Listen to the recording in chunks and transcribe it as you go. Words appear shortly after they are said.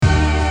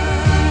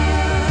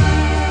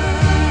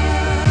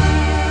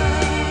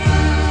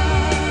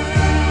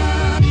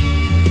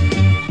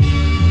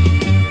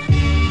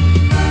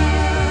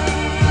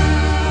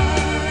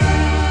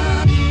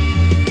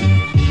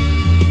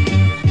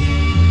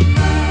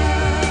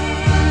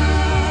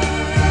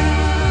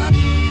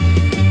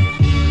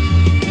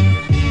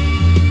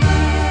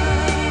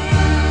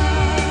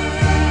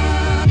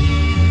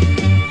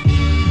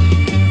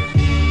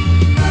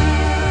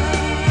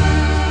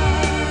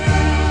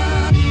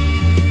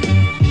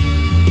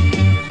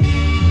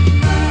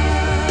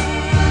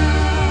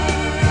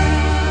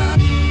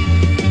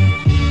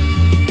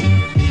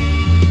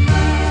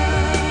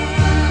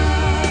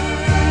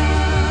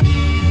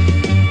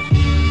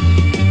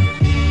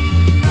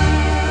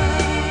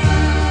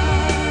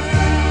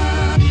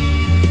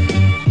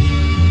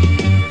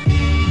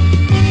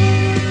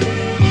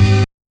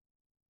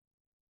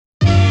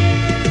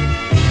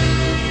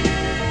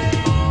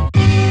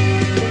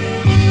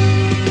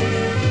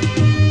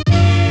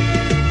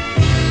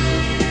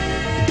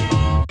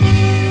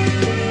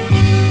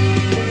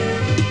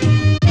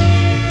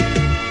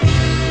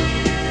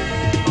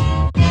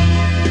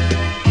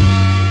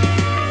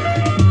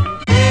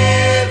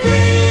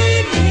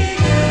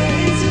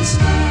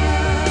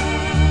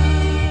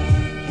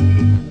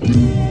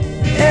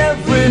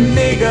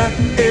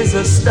is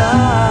a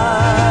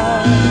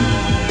star.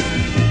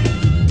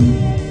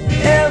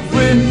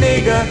 Every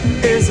nigger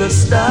is a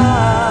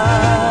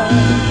star.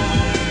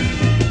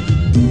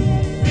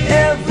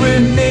 Every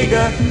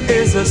nigger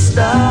is a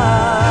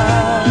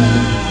star.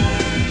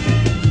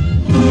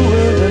 Who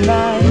will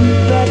deny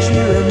that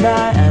you and I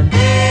and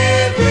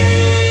every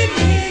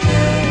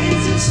nigger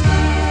is a star?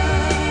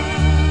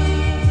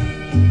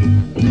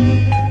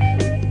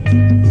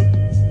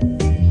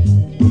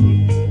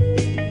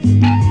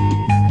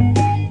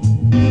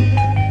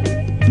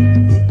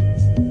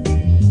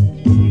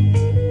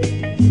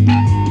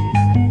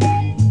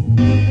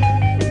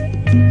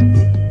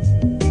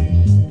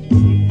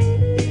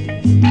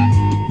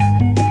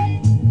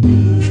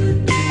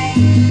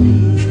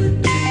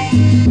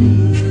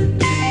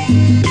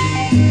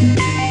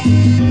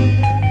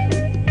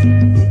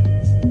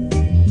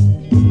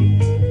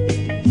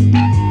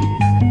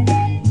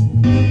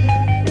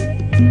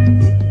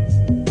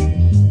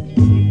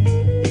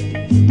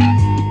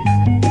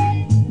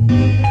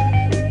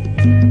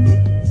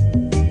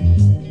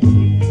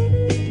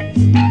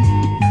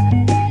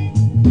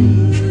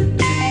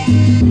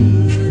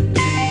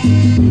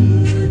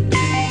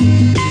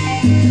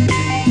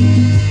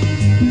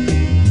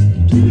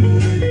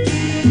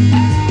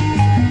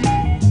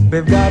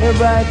 We've got a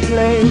bright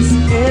place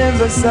in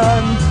the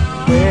sun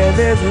where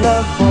there's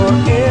love for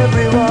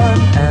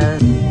everyone,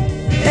 and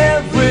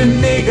every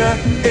nigger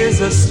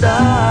is a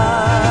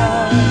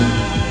star.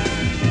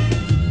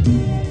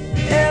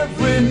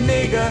 Every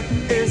nigger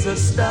is a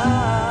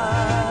star.